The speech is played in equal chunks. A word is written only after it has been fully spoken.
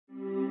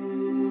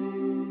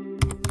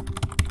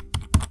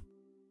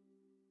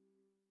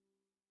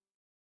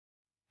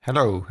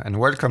Hello and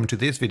welcome to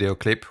this video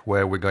clip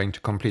where we're going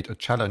to complete a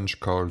challenge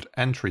called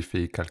Entry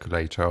Fee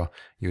Calculator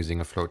using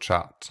a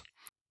flowchart.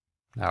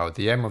 Now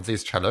the aim of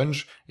this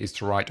challenge is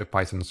to write a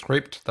Python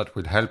script that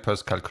will help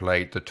us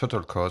calculate the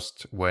total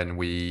cost when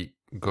we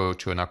go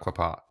to an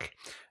aquapark.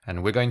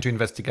 And we're going to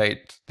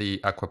investigate the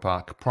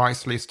aquapark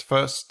price list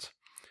first.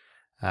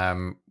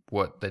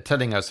 What they're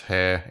telling us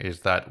here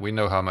is that we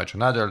know how much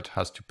an adult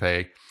has to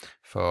pay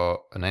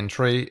for an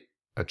entry,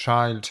 a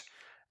child,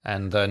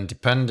 and then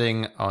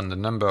depending on the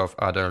number of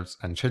adults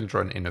and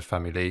children in a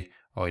family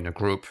or in a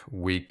group,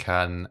 we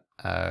can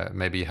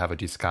maybe have a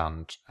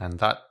discount. And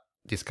that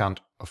discount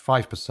of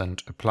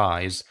 5%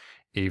 applies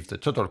if the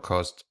total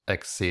cost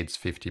exceeds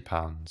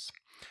 £50.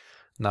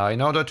 Now,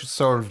 in order to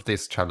solve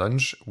this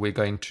challenge, we're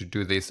going to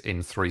do this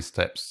in 3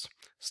 steps.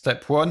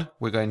 Step 1,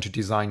 we're going to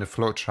design a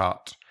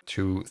flowchart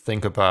to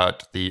think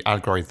about the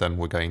algorithm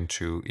we're going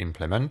to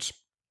implement.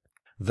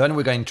 Then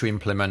we're going to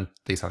implement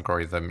this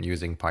algorithm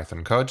using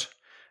Python code.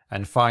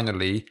 And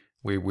finally,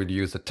 we will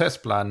use a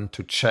test plan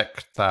to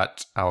check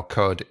that our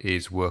code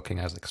is working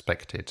as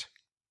expected.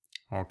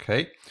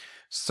 Okay,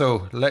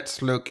 so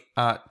let's look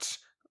at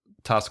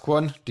task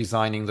 1,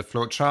 designing the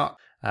flowchart.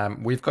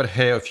 We've got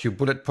here a few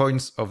bullet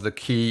points of the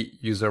key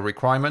user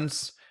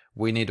requirements.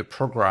 We need a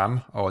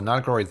program or an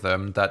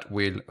algorithm that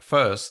will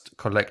first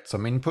collect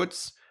some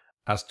inputs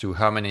as to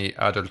how many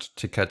adult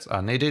tickets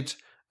are needed,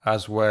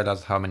 as well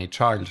as how many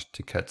child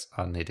tickets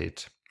are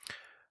needed.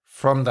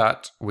 From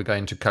that, we're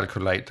going to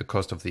calculate the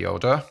cost of the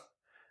order,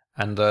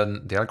 and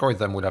then the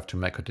algorithm will have to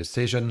make a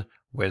decision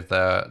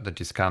whether the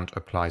discount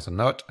applies or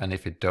not, and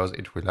if it does,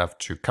 it will have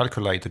to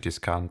calculate the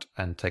discount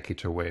and take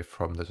it away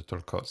from the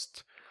total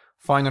cost.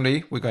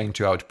 Finally, we're going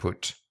to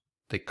output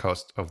the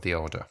cost of the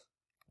order.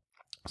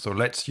 So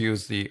let's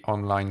use the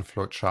online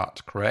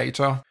flowchart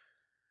creator.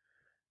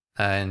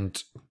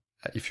 And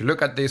if you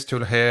look at this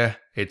tool here,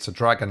 it's a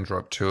drag and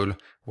drop tool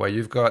where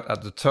you've got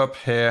at the top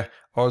here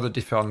all the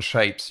different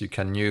shapes you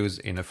can use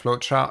in a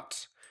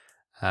flowchart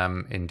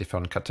in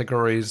different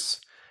categories.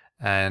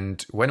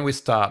 And when we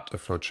start a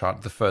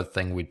flowchart, the first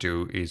thing we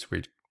do is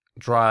we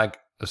drag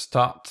a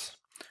start,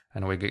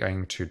 and we're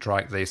going to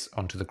drag this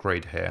onto the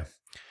grid here.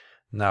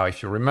 Now,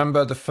 if you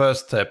remember, the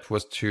first step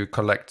was to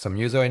collect some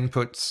user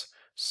inputs.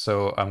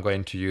 So I'm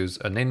going to use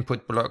an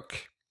input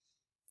block,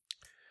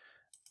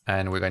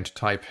 and we're going to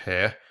type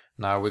here.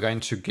 Now we're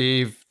going to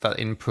give that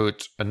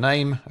input a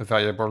name, a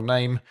variable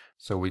name.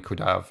 So we could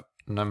have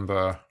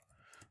number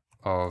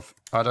of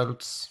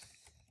adults,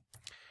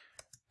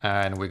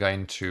 and we're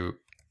going to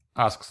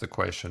ask the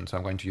question. So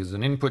I'm going to use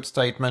an input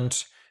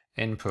statement,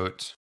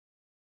 input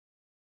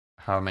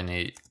how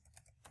many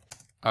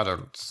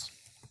adults.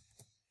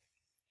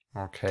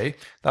 Okay,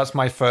 that's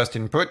my first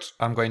input.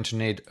 I'm going to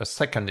need a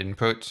second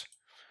input.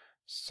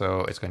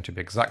 So it's going to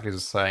be exactly the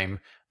same,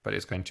 but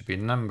it's going to be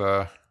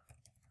number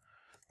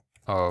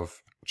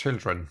of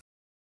children.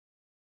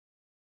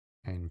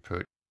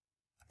 Input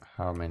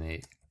how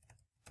many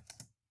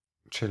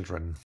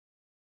children.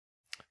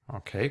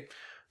 Okay,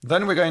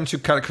 then we're going to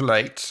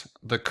calculate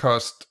the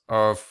cost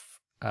of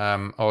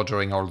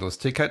ordering all those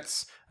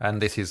tickets,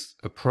 and this is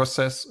a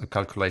process. A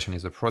calculation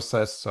is a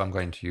process, so I'm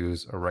going to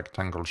use a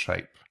rectangle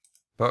shape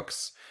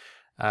box.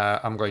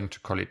 I'm going to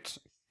call it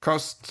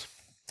cost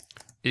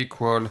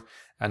equal,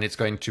 and it's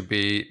going to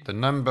be the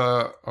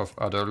number of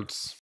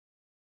adults.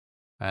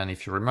 And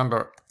if you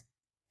remember,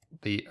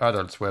 the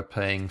adults were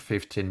paying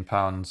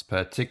 £15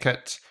 per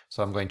ticket.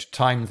 So I'm going to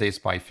time this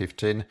by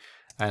 15,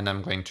 and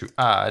I'm going to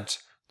add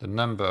the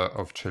number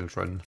of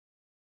children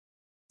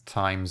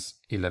times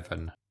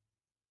 11.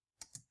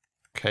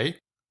 Okay.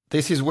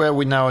 This is where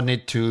we now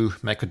need to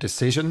make a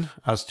decision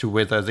as to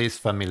whether this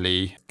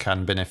family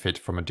can benefit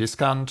from a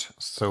discount.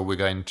 So we're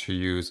going to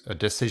use a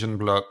decision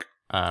block,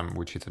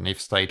 which is an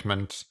if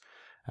statement.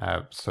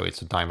 So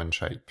it's a diamond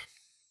shape.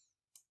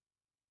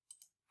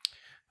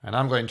 And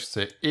I'm going to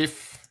say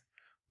if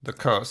the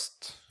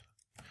cost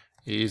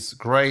is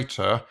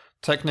greater,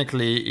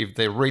 technically if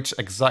they reach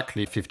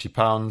exactly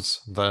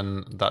 £50,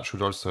 then that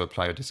should also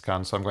apply a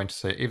discount. So I'm going to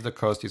say if the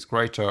cost is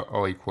greater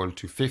or equal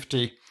to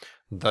 50,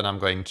 then I'm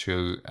going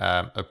to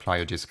apply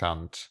a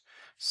discount.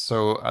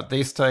 So at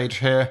this stage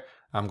here,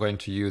 I'm going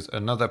to use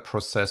another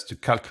process to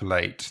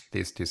calculate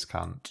this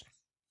discount.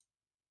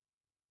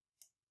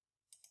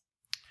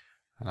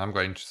 And I'm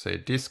going to say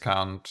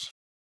discount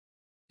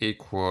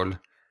equal,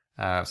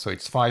 so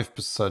it's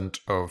 5%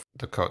 of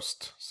the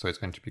cost. So it's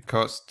going to be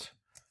cost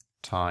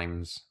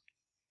times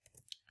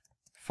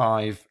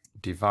 5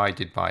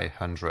 divided by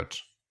 100.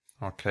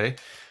 Okay,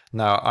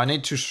 now I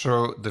need to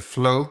show the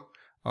flow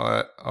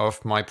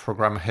of my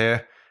program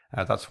here.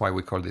 That's why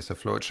we call this a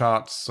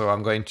flowchart. So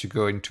I'm going to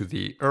go into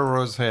the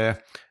arrows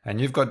here,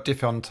 and you've got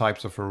different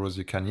types of arrows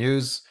you can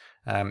use.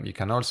 You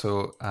can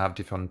also have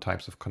different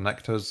types of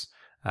connectors.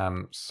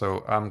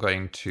 So I'm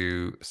going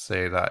to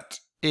say that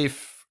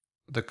if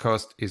the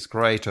cost is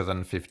greater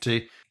than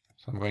 50,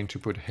 so I'm going to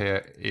put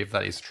here if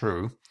that is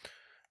true.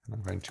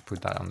 I'm going to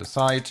put that on the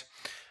side,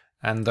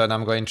 and then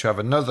I'm going to have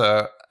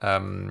another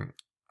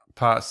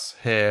pass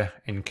here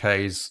in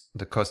case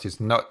the cost is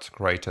not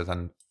greater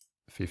than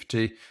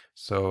 50.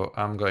 So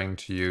I'm going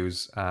to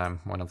use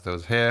one of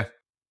those here,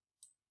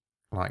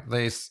 like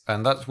this,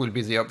 and that will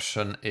be the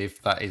option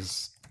if that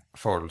is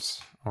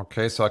false.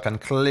 Okay, so I can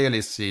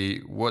clearly see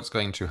what's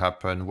going to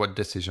happen, what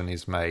decision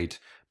is made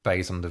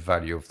based on the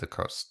value of the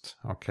cost.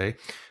 Okay,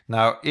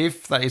 now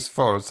if that is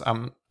false,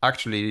 I'm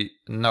actually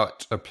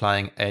not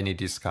applying any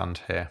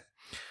discount here.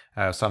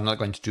 So I'm not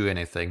going to do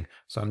anything.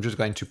 So I'm just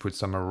going to put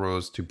some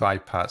rows to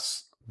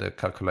bypass the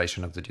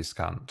calculation of the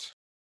discount.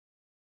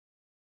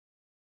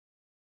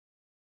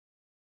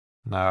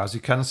 Now, as you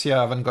can see,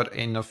 I haven't got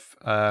enough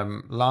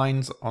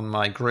lines on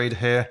my grid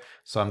here,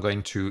 so I'm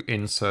going to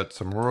insert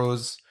some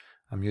rows.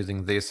 I'm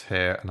using this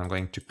here, and I'm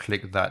going to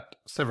click that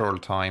several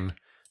times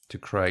to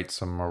create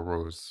some more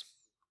rows.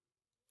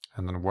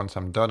 And then once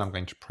I'm done, I'm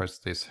going to press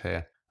this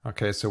here.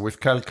 Okay, so we've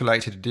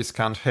calculated a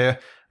discount here.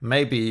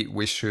 Maybe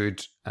we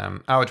should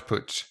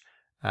output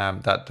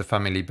that the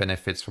family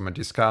benefits from a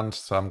discount.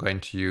 So I'm going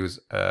to use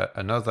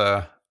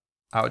another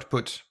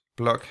output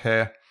block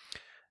here.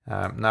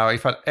 Now,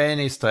 if at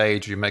any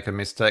stage you make a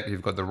mistake,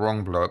 you've got the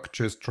wrong block,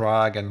 just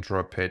drag and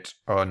drop it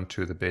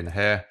onto the bin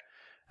here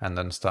and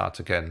then start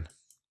again.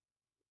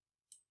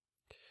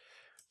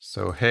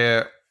 So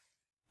here,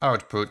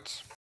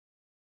 output,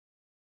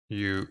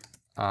 you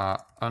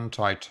are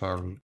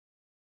entitled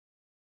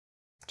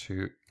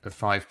to a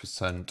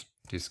 5%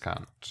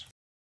 discount.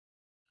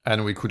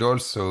 And we could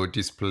also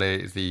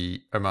display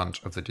the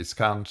amount of the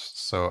discount.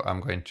 So I'm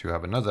going to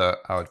have another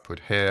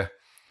output here,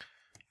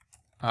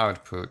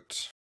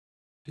 output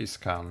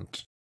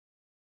discount,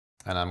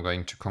 and I'm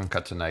going to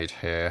concatenate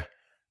here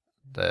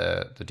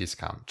the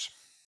discount.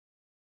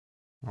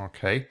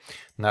 Okay,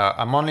 now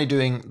I'm only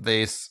doing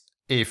this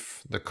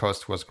if the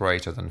cost was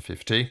greater than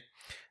 50.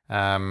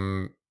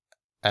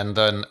 And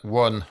then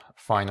one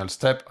final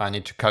step, I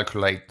need to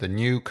calculate the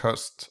new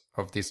cost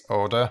of this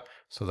order.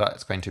 So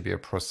that's going to be a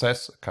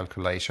process, a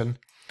calculation.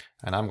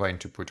 And I'm going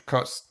to put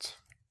cost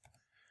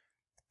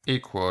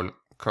equal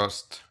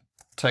cost,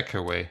 take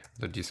away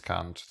the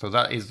discount. So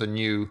that is the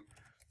new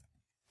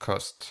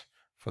cost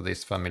for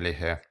this family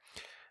here.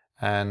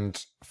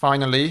 And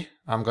finally,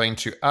 I'm going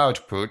to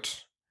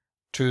output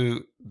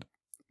to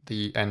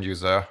the end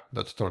user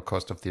the total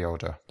cost of the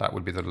order. That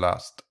will be the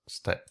last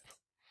step.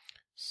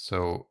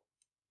 So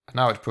an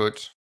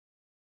output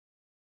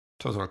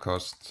total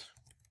cost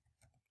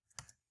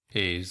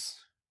is,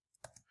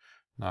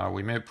 now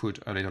we may put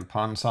a little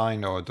pound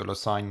sign or a dollar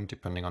sign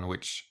depending on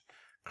which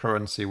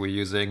currency we're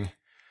using,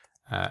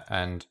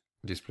 and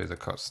display the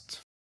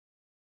cost.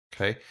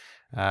 Okay,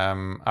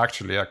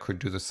 actually I could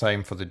do the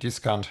same for the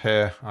discount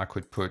here. I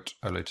could put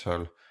a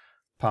little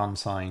pound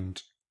sign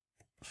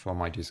for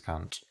my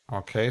discount.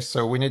 Okay,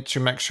 so we need to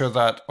make sure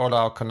that all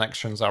our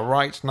connections are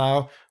right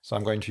now. So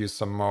I'm going to use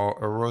some more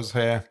rows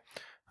here.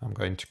 I'm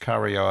going to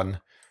carry on,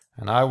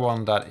 and I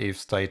want that if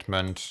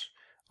statement,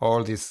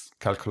 all these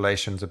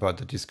calculations about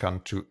the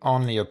discount to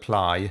only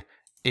apply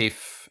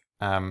if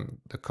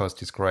the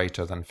cost is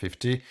greater than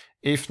 50.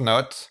 If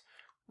not,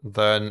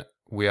 then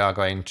we are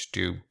going to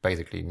do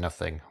basically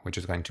nothing. We're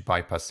just going to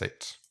bypass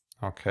it.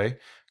 Okay,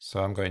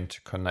 so I'm going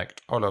to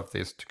connect all of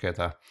this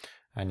together,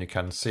 and you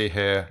can see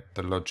here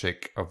the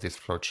logic of this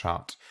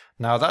flowchart.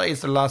 Now that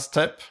is the last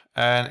step,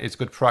 and it's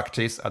good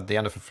practice at the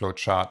end of a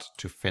flowchart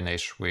to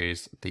finish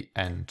with the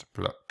end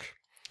block.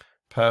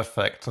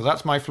 Perfect, so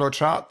that's my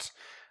flowchart.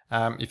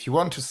 If you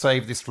want to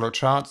save this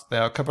flowchart,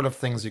 there are a couple of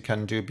things you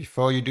can do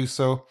before you do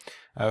so.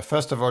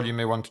 First of all, you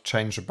may want to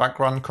change the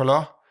background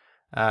color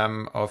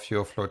of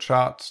your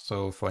flowchart.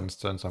 So for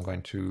instance, I'm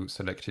going to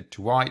select it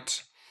to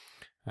white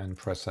and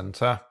press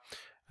enter.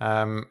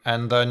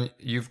 And then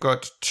you've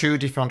got two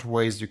different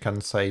ways you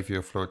can save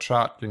your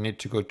flowchart. You need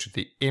to go to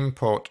the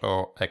import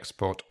or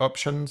export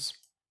options.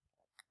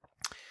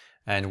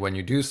 And when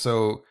you do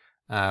so,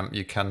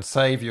 you can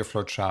save your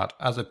flowchart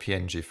as a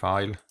PNG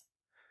file.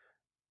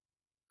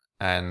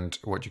 And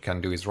what you can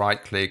do is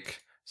right click,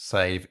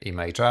 save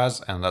image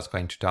as, and that's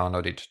going to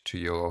download it to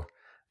your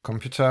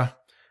computer.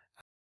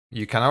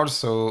 You can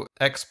also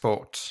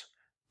export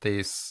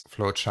this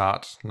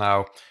flowchart.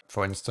 Now,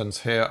 for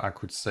instance, here I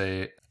could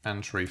say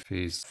entry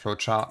fees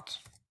flowchart.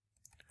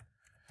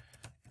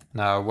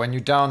 Now, when you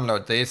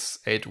download this,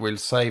 it will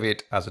save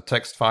it as a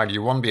text file.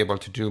 You won't be able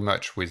to do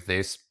much with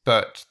this,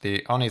 but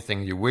the only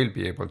thing you will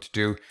be able to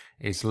do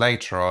is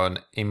later on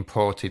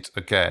import it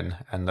again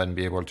and then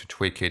be able to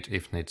tweak it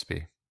if needs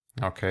be.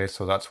 Okay,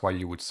 so that's why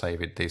you would save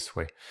it this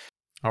way.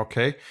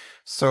 Okay,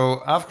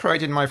 so I've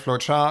created my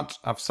flowchart.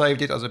 I've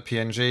saved it as a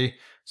PNG,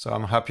 so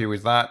I'm happy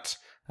with that.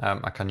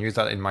 I can use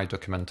that in my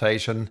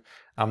documentation.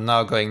 I'm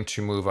now going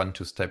to move on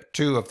to step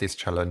 2 of this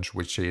challenge,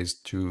 which is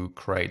to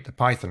create the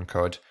Python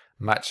code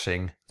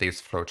matching this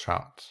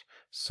flowchart.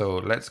 So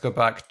let's go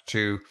back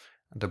to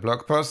the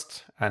blog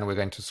post, and we're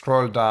going to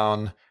scroll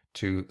down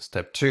to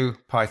step 2,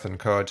 Python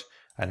code,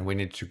 and we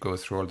need to go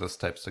through all the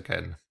steps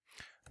again.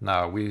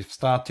 Now, we've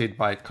started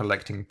by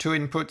collecting 2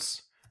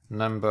 inputs,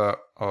 number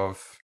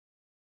of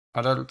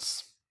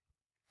adults,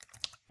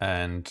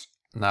 and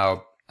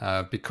now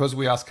because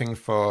we're asking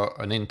for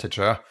an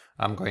integer,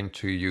 I'm going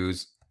to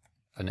use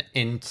an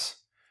int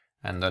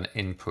and then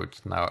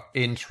input. Now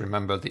int,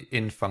 remember the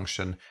int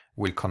function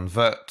will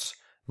convert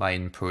my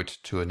input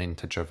to an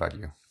integer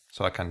value,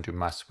 so I can do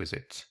math with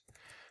it.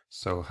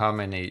 So how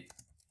many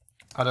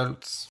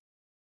adults,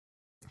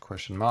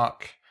 question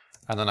mark,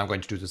 and then I'm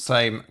going to do the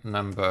same,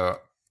 number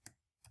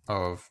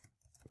of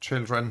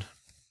children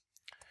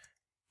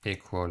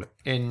equal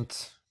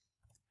int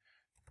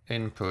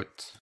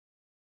input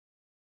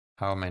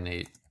how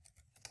many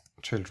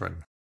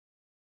children.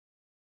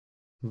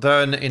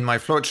 Then in my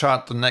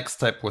flowchart, the next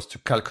step was to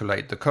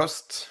calculate the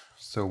cost.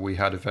 So we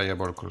had a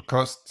variable called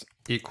cost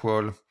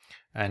equal,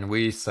 and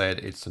we said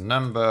it's a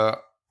number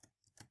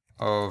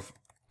of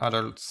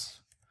adults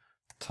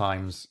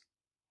times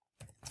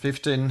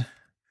 15,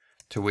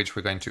 to which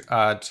we're going to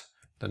add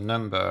the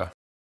number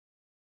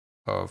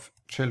of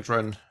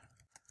children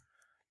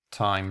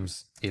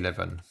times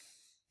 11.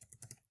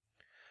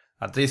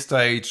 At this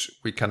stage,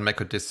 we can make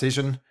a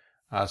decision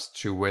as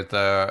to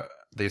whether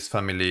this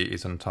family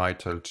is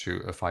entitled to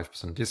a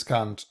 5%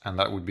 discount, and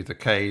that would be the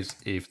case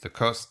if the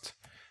cost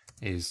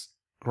is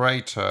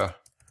greater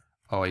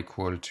or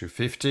equal to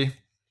 50.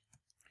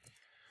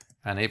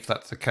 And if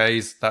that's the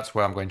case, that's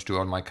where I'm going to do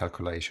all my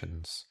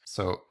calculations.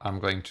 So I'm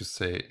going to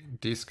say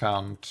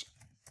discount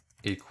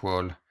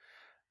equal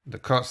the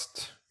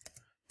cost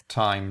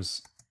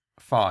times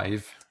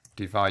 5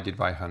 divided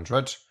by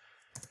 100.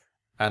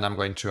 And I'm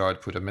going to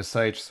output a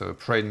message, so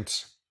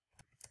print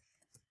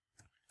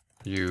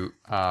you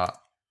are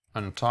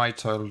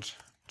entitled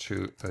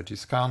to a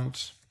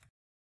discount,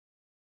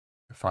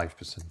 a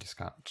 5%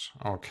 discount.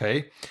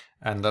 Okay,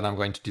 and then I'm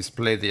going to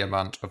display the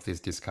amount of this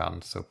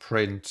discount. So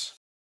print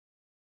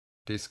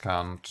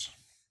discount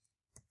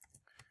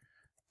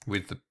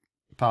with the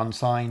pound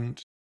sign,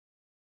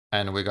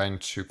 and we're going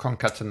to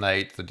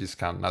concatenate the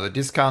discount. Now the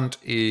discount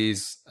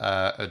is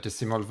a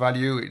decimal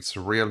value, it's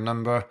a real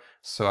number,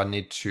 so I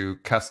need to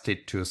cast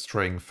it to a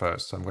string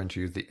first. So I'm going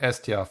to use the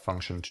str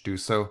function to do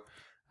so,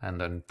 and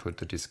then put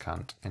the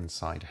discount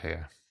inside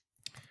here.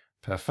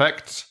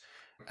 Perfect.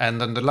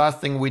 And then the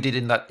last thing we did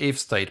in that if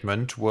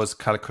statement was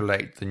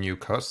calculate the new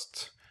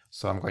cost.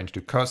 So I'm going to do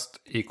cost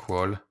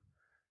equal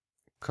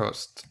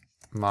cost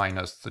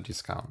minus the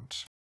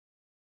discount.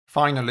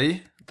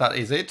 Finally, that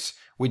is it.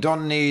 We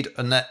don't need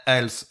an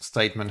else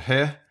statement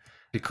here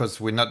because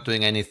we're not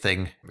doing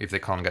anything if they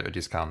can't get a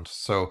discount.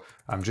 So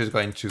I'm just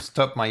going to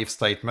stop my if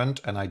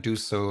statement, and I do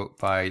so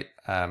by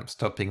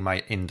stopping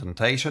my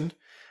indentation.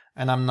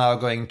 And I'm now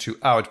going to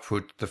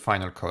output the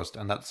final cost,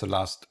 and that's the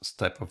last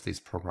step of this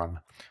program.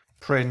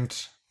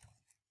 Print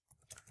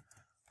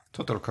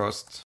total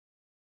cost.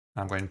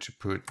 I'm going to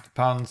put the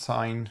pound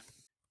sign,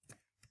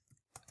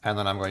 and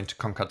then I'm going to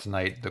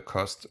concatenate the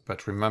cost.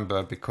 But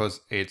remember,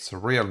 because it's a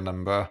real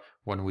number,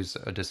 one with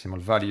a decimal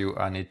value,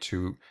 I need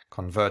to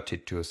convert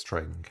it to a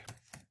string.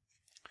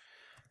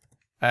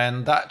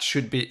 And that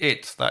should be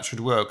it. That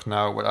should work.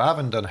 Now, what I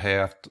haven't done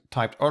here, I've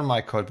typed all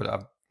my code, but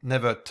I've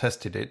never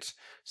tested it.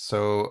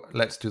 So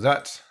let's do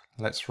that.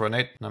 Let's run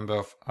it. Number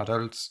of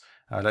adults.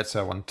 Let's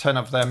say I want 10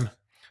 of them.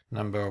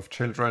 Number of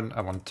children.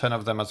 I want 10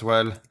 of them as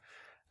well.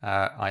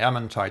 I am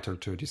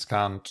entitled to a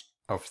discount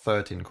of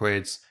 13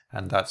 quids,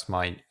 and that's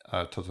my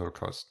total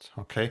cost.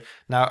 Okay.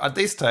 Now at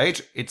this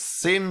stage, it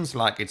seems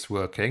like it's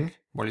working.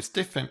 Well, it's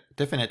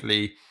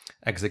definitely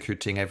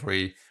executing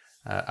every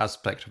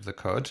aspect of the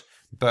code,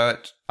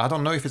 but I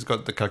don't know if it's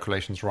got the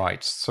calculations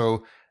right.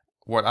 So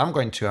what I'm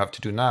going to have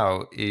to do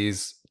now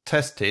is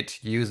test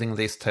it using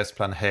this test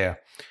plan here.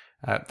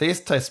 This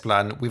test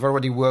plan, we've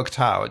already worked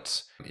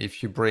out,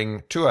 if you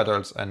bring 2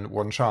 adults and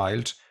 1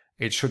 child,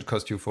 it should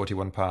cost you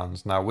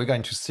 £41. Now we're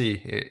going to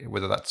see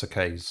whether that's the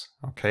case,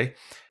 okay?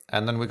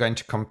 And then we're going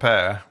to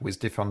compare with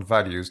different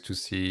values to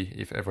see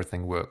if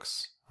everything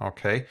works,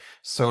 okay?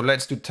 So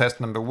let's do test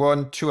number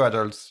 1, 2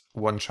 adults,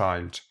 1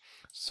 child.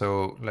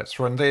 So let's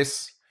run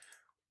this,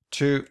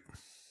 2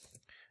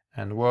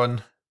 and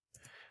 1,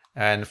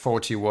 and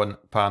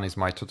 £41 is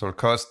my total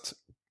cost.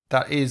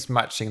 That is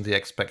matching the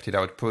expected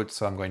output,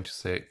 so I'm going to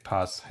say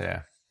pass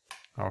here.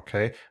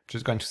 Okay, I'm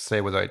just going to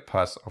say whether it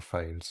passes or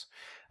fails.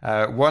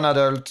 1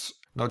 adult,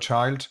 no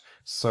child,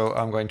 so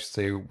I'm going to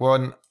say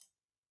 1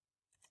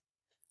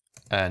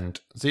 and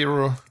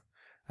 0,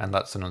 and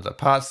that's another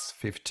pass.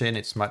 15,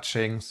 it's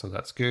matching, so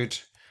that's good.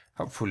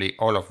 Hopefully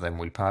all of them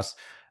will pass.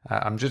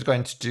 I'm just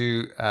going to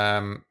do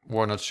 1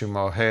 or 2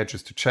 more here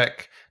just to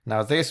check.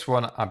 Now this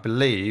one, I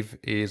believe,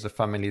 is a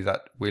family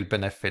that will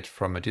benefit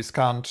from a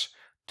discount.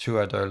 2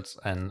 adults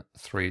and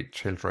 3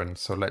 children.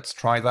 So let's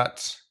try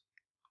that,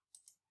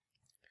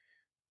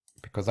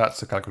 because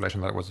that's a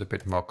calculation that was a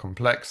bit more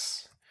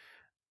complex.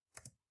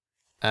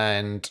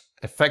 And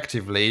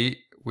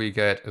effectively, we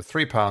get a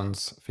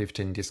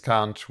 £3.15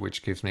 discount,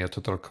 which gives me a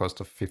total cost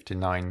of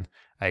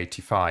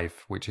 £59.85,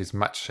 which is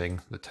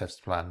matching the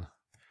test plan.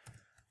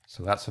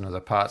 So that's another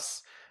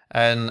pass,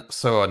 and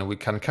so on. We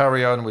can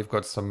carry on. We've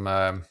got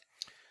some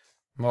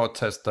more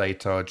test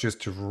data just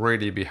to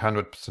really be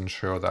 100%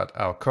 sure that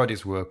our code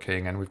is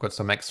working, and we've got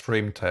some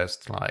extreme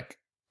tests like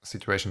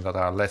situations that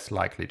are less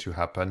likely to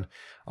happen,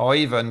 or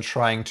even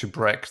trying to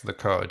break the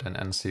code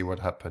and see what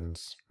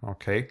happens.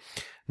 Okay.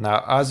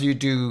 Now, as you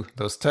do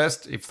those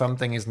tests, if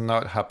something is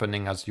not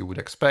happening as you would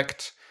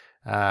expect,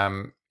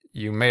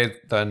 you may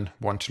then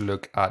want to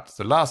look at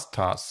the last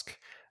task,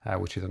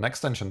 which is an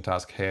extension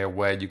task here,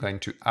 where you're going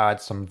to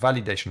add some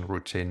validation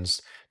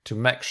routines to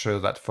make sure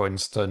that, for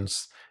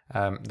instance,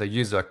 the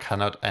user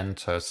cannot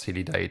enter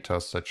silly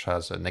data such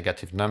as a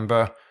negative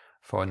number.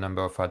 For a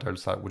number of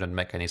adults, that wouldn't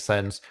make any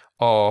sense,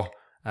 or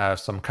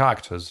some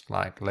characters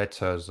like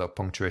letters or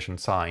punctuation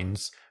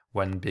signs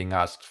when being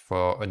asked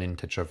for an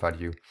integer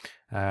value.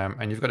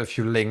 And you've got a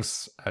few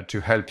links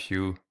to help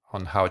you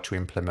on how to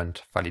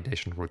implement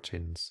validation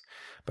routines.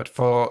 But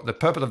for the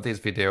purpose of this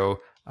video,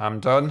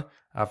 I'm done.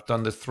 I've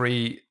done the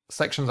 3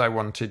 sections I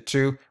wanted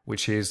to,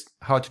 which is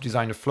how to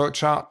design a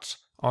flowchart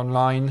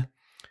online,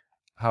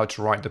 how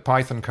to write the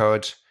Python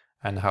code,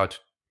 and how to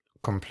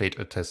complete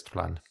a test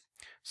plan.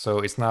 So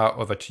it's now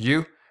over to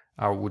you.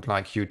 I would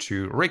like you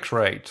to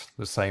recreate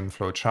the same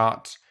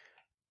flowchart,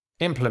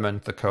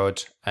 implement the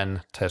code,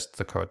 and test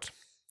the code.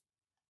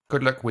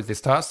 Good luck with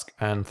this task,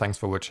 and thanks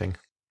for watching.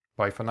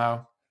 Bye for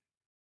now.